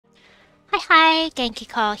Hi, Genki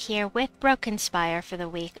Call here with Broken Spire for the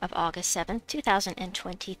week of August 7th,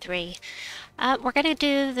 2023. We're going to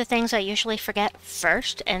do the things I usually forget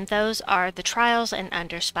first, and those are the trials and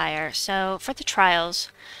Underspire. So for the trials,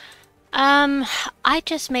 I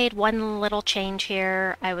just made one little change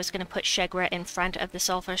here. I was going to put Shegra in front of the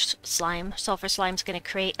Sulfur Slime. Sulfur Slime's going to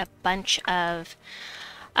create a bunch of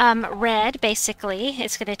red, basically.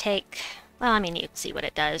 It's going to take, well, I mean, you can see what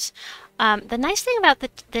it does. The nice thing about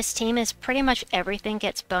this team is pretty much everything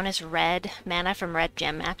gets bonus red mana from red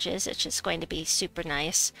gem matches. It's just going to be super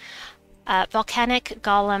nice. Volcanic,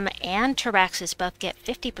 Golem, and Tyraxis both get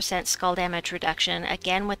 50% skull damage reduction,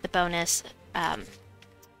 again with the bonus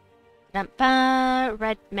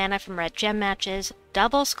red mana from red gem matches,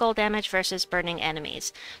 double skull damage versus burning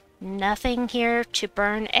enemies. Nothing here to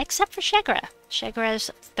burn except for Shegra.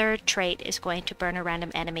 Shegra's third trait is going to burn a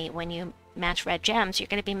random enemy when you match red gems. You're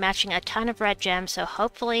going to be matching a ton of red gems, so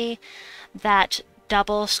hopefully that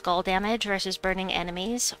double skull damage versus burning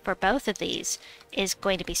enemies for both of these is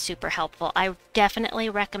going to be super helpful. I definitely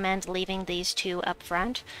recommend leaving these two up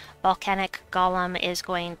front. Volcanic Golem is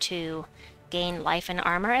going to gain life and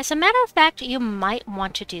armor. As a matter of fact, you might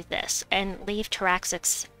want to do this and leave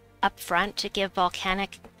Tyraxis up front to give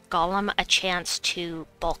Volcanic Golem a chance to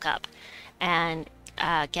bulk up and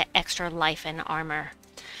get extra life and armor.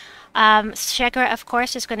 Shegra, of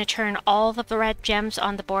course, is going to turn all of the red gems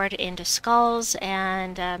on the board into skulls,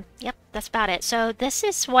 and yep, that's about it. So this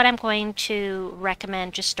is what I'm going to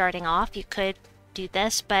recommend just starting off. You could do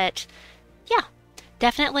this, but yeah,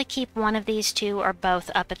 definitely keep one of these two or both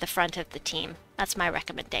up at the front of the team. That's my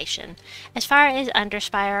recommendation. As far as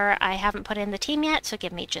Underspire, I haven't put in the team yet, so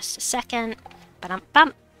give me just a second.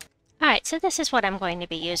 Ba-dum-bum. Alright, so this is what I'm going to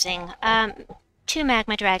be using. Two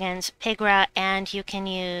Magma Dragons, Pigra, and you can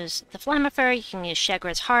use the Flamifer, you can use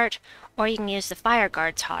Shegra's Heart, or you can use the Fire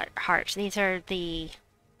Guard's Heart. These are the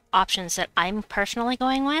options that I'm personally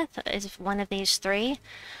going with, is one of these three.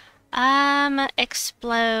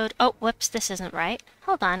 Explode. Oh, whoops, this isn't right.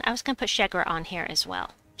 Hold on, I was going to put Shegra on here as well.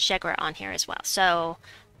 So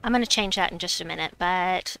I'm going to change that in just a minute,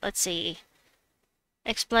 but let's see.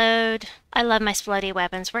 Explode. I love my Splody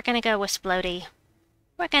weapons. We're going to go with Splody.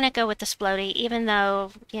 We're going to go with the Splody, even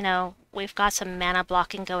though, you know, we've got some mana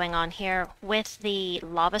blocking going on here with the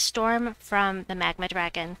Lava Storm from the Magma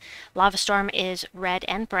Dragon. Lava Storm is red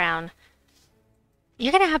and brown.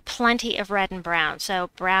 You're going to have plenty of red and brown.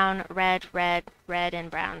 So brown, red, red, red,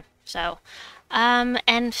 and brown. So,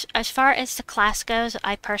 and as far as the class goes,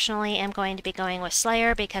 I personally am going to be going with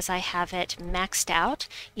Slayer because I have it maxed out.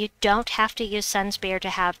 You don't have to use Sunspear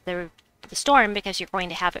to have the Storm because you're going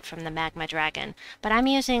to have it from the Magma Dragon. But I'm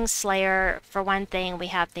using Slayer for one thing. We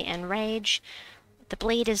have the Enrage. The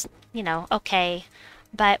Bleed is, you know, okay.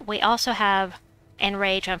 But we also have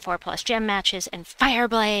Enrage on 4+ gem matches and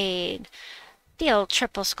Fireblade. Deal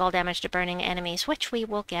triple skull damage to burning enemies, which we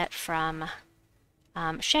will get from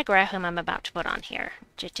Shegra, whom I'm about to put on here.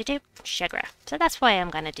 Shegra. So that's why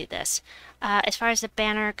I'm going to do this. As far as the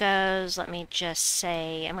banner goes, let me just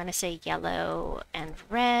say, I'm going to say yellow and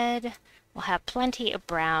red. We'll have plenty of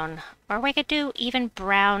brown, or we could do even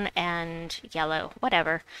brown and yellow,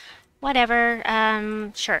 whatever.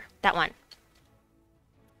 Sure, that one.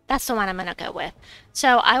 That's the one I'm going to go with.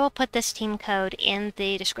 So I will put this team code in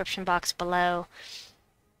the description box below.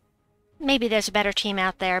 Maybe there's a better team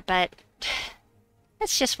out there, but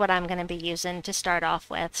it's just what I'm going to be using to start off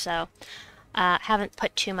with, so haven't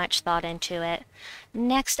put too much thought into it.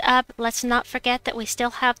 Next up, let's not forget that we still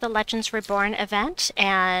have the Legends Reborn event,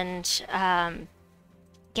 and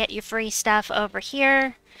get your free stuff over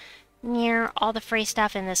here. Near all the free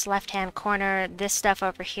stuff in this left-hand corner. This stuff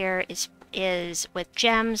over here is with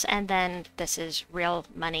gems, and then this is real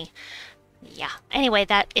money. Yeah. Anyway,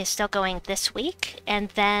 that is still going this week. And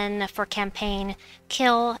then for campaign,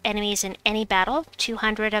 kill enemies in any battle,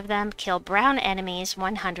 200 of them, kill brown enemies,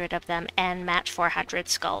 100 of them, and match 400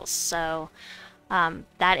 skulls. So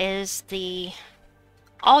that is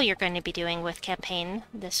all you're going to be doing with campaign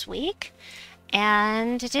this week.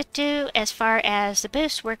 And as far as the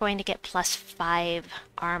boost, we're going to get +5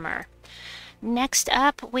 armor. Next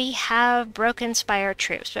up, we have Broken Spire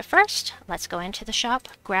troops. But first, let's go into the shop,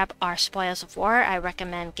 grab our Spoils of War. I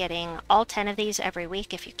recommend getting all 10 of these every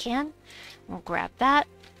week if you can. We'll grab that.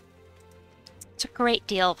 It's a great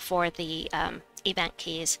deal for the event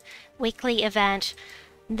keys. Weekly event.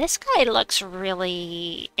 This guy looks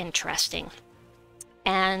really interesting.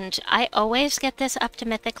 And I always get this up to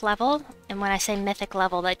Mythic level, and when I say Mythic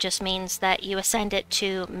level, that just means that you ascend it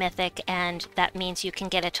to Mythic, and that means you can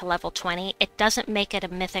get it to level 20. It doesn't make it a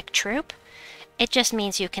Mythic troop. It just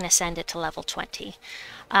means you can ascend it to level 20.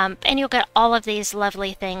 And you'll get all of these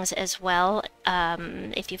lovely things as well.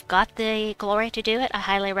 If you've got the glory to do it, I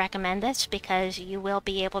highly recommend this because you will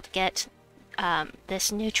be able to get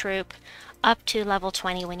this new troop up to level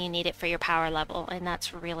 20 when you need it for your power level, and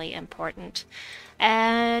that's really important.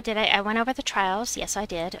 I went over the trials? Yes, I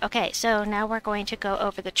did. Okay, so now we're going to go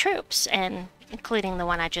over the troops, and including the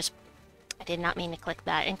one I did not mean to click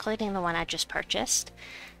that, including the one I just purchased.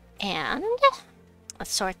 And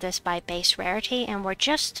let's sort this by base rarity, and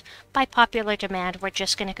by popular demand, we're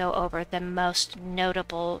just going to go over the most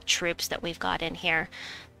notable troops that we've got in here.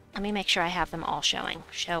 Let me make sure I have them all showing.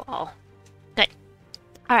 Show all. Good.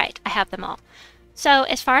 Alright, I have them all. So,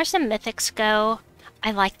 as far as the mythics go,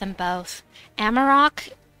 I like them both.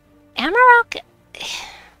 Amarok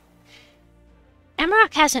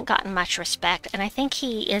hasn't gotten much respect, and I think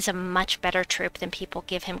he is a much better troop than people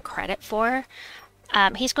give him credit for.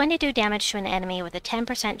 He's going to do damage to an enemy with a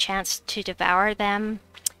 10% chance to devour them,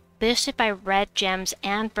 boosted by red gems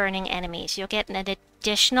and burning enemies. You'll get an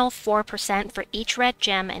additional 4% for each red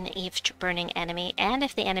gem and each burning enemy, and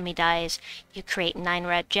if the enemy dies, you create 9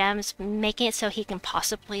 red gems, making it so he can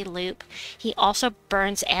possibly loop. He also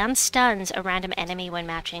burns and stuns a random enemy when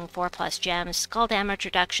matching 4+ gems, skull damage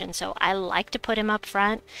reduction, so I like to put him up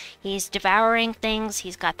front. He's devouring things,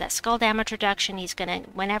 he's got that skull damage reduction,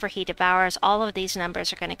 whenever he devours, all of these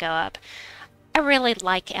numbers are going to go up. I really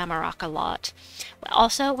like Amarok a lot.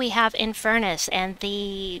 Also, we have Infernus, and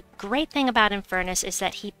the great thing about Infernus is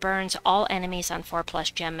that he burns all enemies on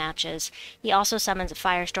 4+ gem matches. He also summons a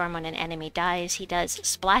firestorm when an enemy dies. He does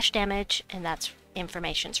splash damage, and that's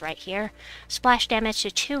information's right here. Splash damage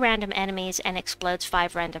to 2 random enemies and explodes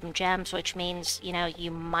 5 random gems, which means, you know,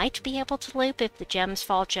 you might be able to loop if the gems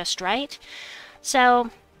fall just right.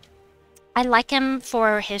 So, I like him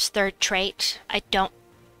for his 3rd trait. I don't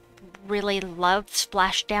really love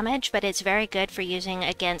splash damage, but it's very good for using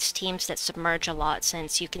against teams that submerge a lot,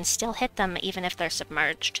 since you can still hit them even if they're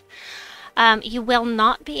submerged. You will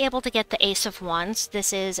not be able to get the Ace of Wands.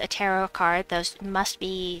 This is a tarot card. Those must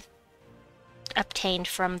be obtained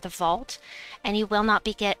from the vault, and you will not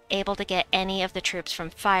be able to get any of the troops from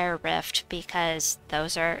Fire Rift, because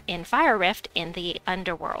those are in Fire Rift in the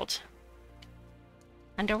Underworld.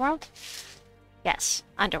 Underworld? Yes,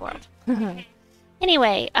 Underworld.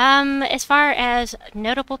 Anyway, as far as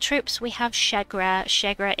notable troops, we have Shegra.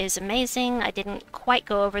 Shegra is amazing. I didn't quite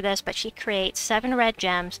go over this, but she creates 7 red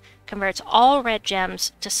gems, converts all red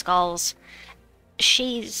gems to skulls.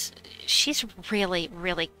 She's really,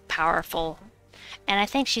 really powerful, and I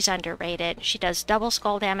think she's underrated. She does double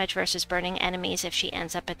skull damage versus burning enemies if she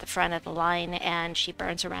ends up at the front of the line, and she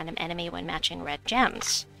burns a random enemy when matching red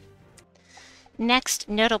gems. Next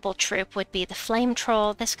notable troop would be the Flame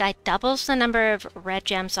Troll. This guy doubles the number of red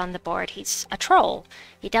gems on the board. He's a troll.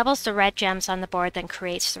 He doubles the red gems on the board, then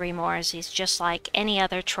creates 3 more. He's just like any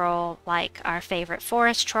other troll, like our favorite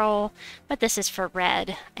forest troll, but this is for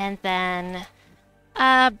red. And then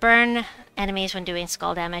burn enemies when doing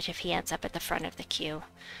skull damage if he ends up at the front of the queue.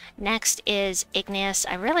 Next is Igneous.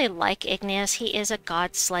 I really like Igneous. He is a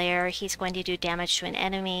god slayer. He's going to do damage to an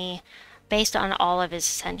enemy based on all of his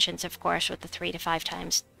ascensions, of course, with the 3 to 5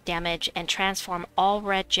 times damage, and transform all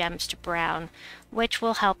red gems to brown, which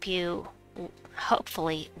will help you,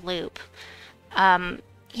 hopefully, loop.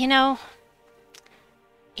 You know,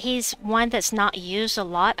 he's one that's not used a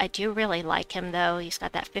lot. I do really like him, though. He's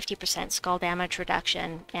got that 50% skull damage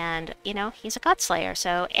reduction, and, you know, he's a god slayer,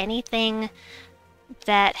 so anything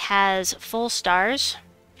that has full stars,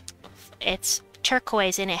 it's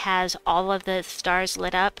turquoise and it has all of the stars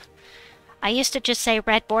lit up. I used to just say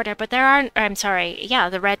red border, but there aren't, I'm sorry, yeah,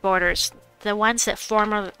 the red borders. The ones that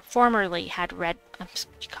formerly had red,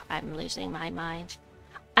 I'm losing my mind.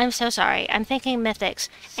 I'm so sorry. I'm thinking mythics.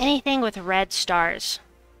 Anything with red stars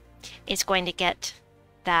is going to get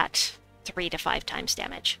that 3 to 5 times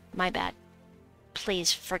damage. My bad.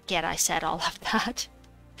 Please forget I said all of that.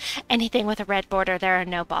 Anything with a red border, there are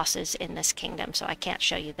no bosses in this kingdom, so I can't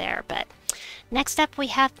show you there. But next up, we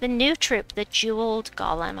have the new troop, the Jeweled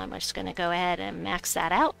Golem. I'm just going to go ahead and max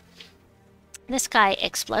that out. This guy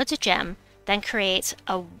explodes a gem, then creates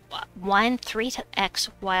a 1 3x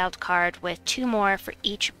wild card with 2 more for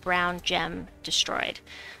each brown gem destroyed.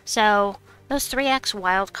 So those 3x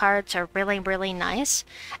wild cards are really, really nice.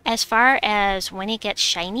 As far as when he gets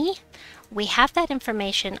shiny, we have that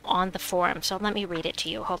information on the forum, so let me read it to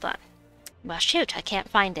you. Hold on. Well, shoot, I can't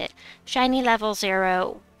find it. Shiny level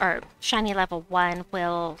 0, or Shiny level 1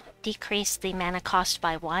 will decrease the mana cost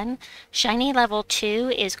by 1. Shiny level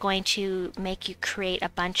 2 is going to make you create a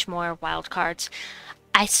bunch more wild cards.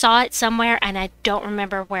 I saw it somewhere and I don't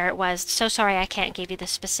remember where it was. So sorry I can't give you the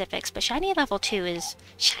specifics, but shiny level 2 is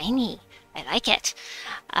shiny. I like it.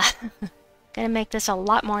 Gonna make this a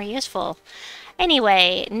lot more useful.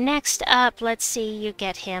 Anyway, next up, let's see, you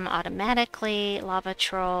get him automatically. Lava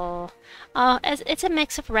Troll. Oh, it's a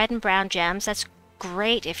mix of red and brown gems. That's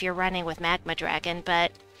great if you're running with Magma Dragon,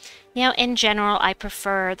 but, you know, in general, I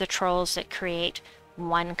prefer the trolls that create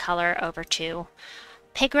one color over two.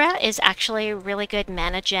 Pigra is actually really good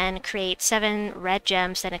mana gen. Create 7 red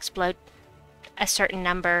gems, then explode a certain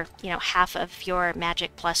number, you know, half of your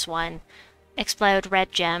magic plus 1. Explode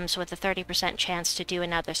red gems with a 30% chance to do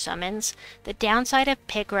another summons. The downside of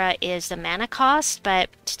Pigra is the mana cost, but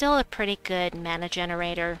still a pretty good mana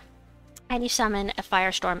generator. And you summon a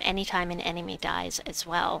firestorm anytime an enemy dies as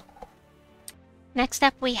well. Next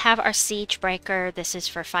up we have our Siege Breaker. This is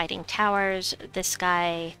for fighting towers. This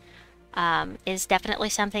guy is definitely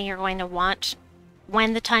something you're going to want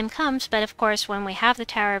when the time comes, but of course when we have the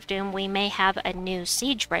Tower of Doom we may have a new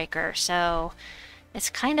Siege Breaker, so it's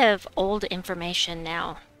kind of old information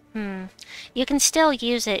now. You can still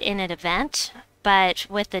use it in an event, but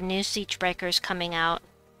with the new Siege Breakers coming out,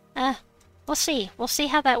 we'll see. We'll see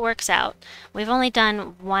how that works out. We've only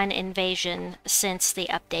done one invasion since the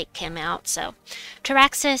update came out, so.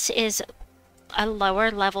 Taraxis is a lower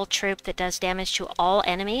level troop that does damage to all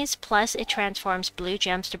enemies, plus it transforms blue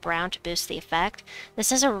gems to brown to boost the effect. This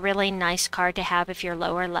is a really nice card to have if you're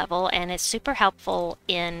lower level, and it's super helpful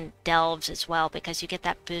in delves as well because you get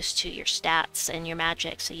that boost to your stats and your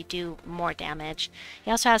magic, so you do more damage.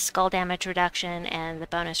 He also has skull damage reduction and the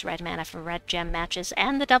bonus red mana from red gem matches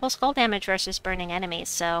and the double skull damage versus burning enemies,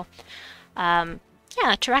 so yeah,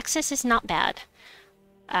 Taraxis is not bad.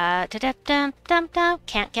 Can't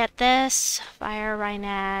get this. Fire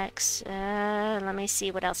Rhinax. Let me see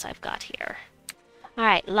what else I've got here.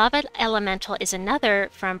 Alright, Lava Elemental is another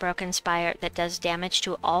from Broken Spire that does damage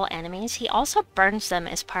to all enemies. He also burns them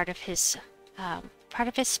as part of his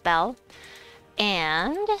spell.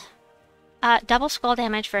 And double skull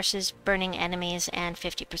damage versus burning enemies and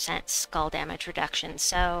 50% skull damage reduction.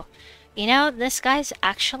 So, you know, this guy's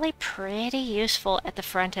actually pretty useful at the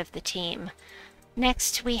front of the team.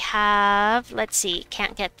 Next we have, let's see,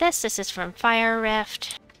 can't get this. This is from Fire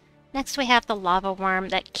Rift. Next we have the Lava Worm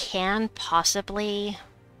that can possibly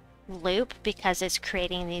loop because it's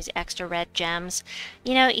creating these extra red gems.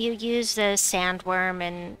 You know, you use the Sandworm,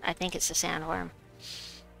 and I think it's the Sandworm.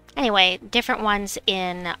 Anyway, different ones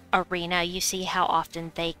in Arena, you see how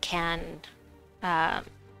often they can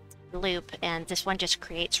loop, and this one just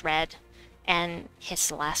creates red and hits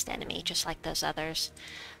the last enemy, just like those others.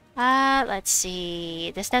 Let's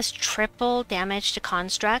see. This does triple damage to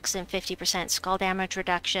constructs and 50% skull damage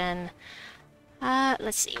reduction.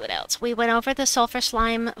 Let's see what else. We went over the Sulfur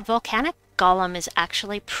Slime. Volcanic Golem is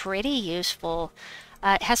actually pretty useful.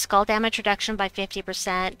 It has skull damage reduction by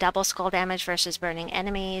 50%, double skull damage versus burning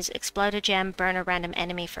enemies, explode a gem, burn a random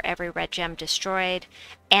enemy for every red gem destroyed,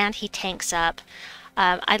 and he tanks up.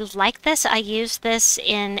 I like this. I used this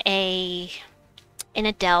in a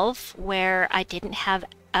delve where I didn't have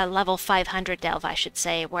a level 500 delve, I should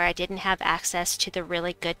say, where I didn't have access to the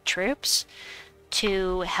really good troops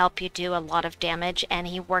to help you do a lot of damage, and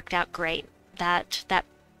he worked out great. That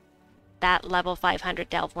level 500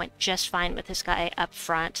 delve went just fine with this guy up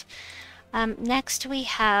front. Next we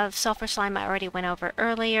have Sulfur Slime. I already went over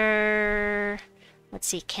earlier. Let's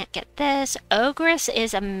see, can't get this. Ogress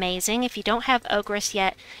is amazing. If you don't have Ogress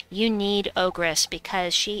yet, you need Ogress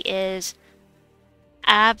because she is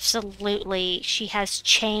absolutely, she has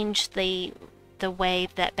changed the way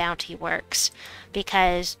that bounty works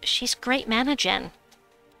because she's great mana gen.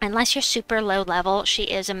 Unless you're super low level, she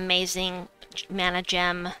is amazing mana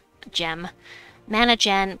gen,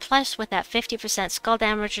 plus with that 50% skull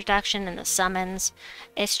damage reduction and the summons,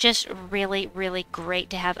 it's just really, really great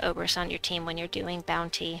to have Ogress on your team when you're doing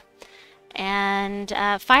bounty. And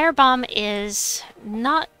Firebomb is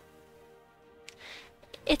not,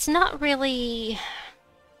 it's not really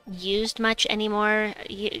used much anymore.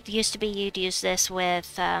 It used to be you'd use this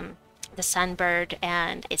with the Sunbird,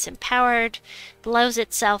 and it's empowered, blows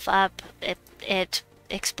itself up, it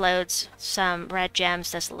explodes some red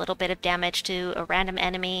gems, does a little bit of damage to a random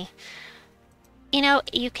enemy. You know,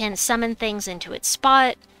 you can summon things into its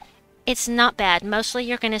spot. It's not bad. Mostly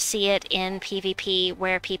you're going to see it in PvP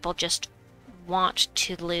where people just want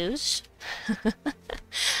to lose.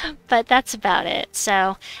 But that's about it.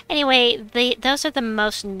 So anyway, those are the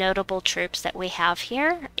most notable troops that we have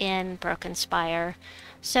here in Broken Spire.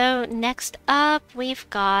 So next up we've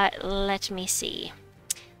got, let me see,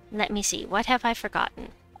 what have I forgotten?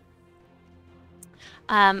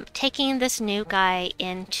 Taking this new guy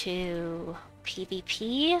into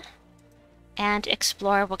PvP and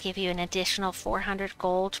Explore will give you an additional 400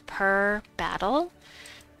 gold per battle.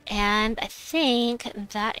 And I think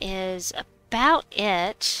that is about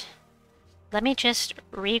it. Let me just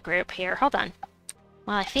regroup here. Hold on.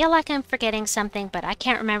 Well, I feel like I'm forgetting something, but I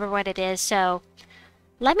can't remember what it is, so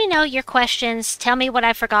let me know your questions. Tell me what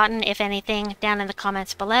I've forgotten, if anything, down in the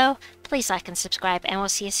comments below. Please like and subscribe, and we'll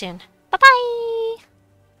see you soon. Bye-bye!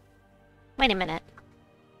 Wait a minute.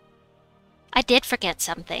 I did forget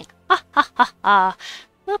something. Ha ha ha ha.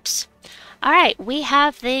 Oops. Alright, we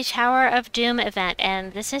have the Tower of Doom event,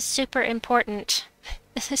 and this is super important.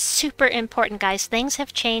 This is super important, guys. Things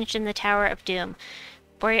have changed in the Tower of Doom.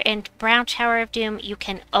 Where in Brown Tower of Doom, you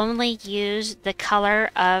can only use the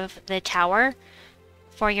color of the tower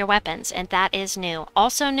for your weapons, and that is new.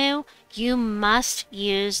 Also new, you must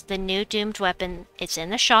use the new doomed weapon. It's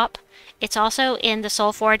in the shop. It's also in the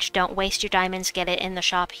Soul Forge. Don't waste your diamonds. Get it in the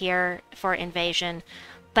shop here for Invasion.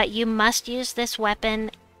 But you must use this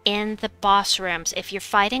weapon in the boss rooms. If you're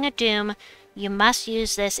fighting a Doom, you must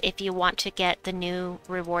use this if you want to get the new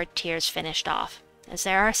reward tiers finished off, as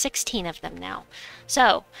there are 16 of them now.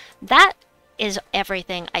 So that is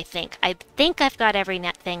everything, I think. I think I've got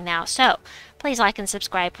everything now. So please like and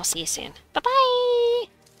subscribe. We'll see you soon. Bye-bye!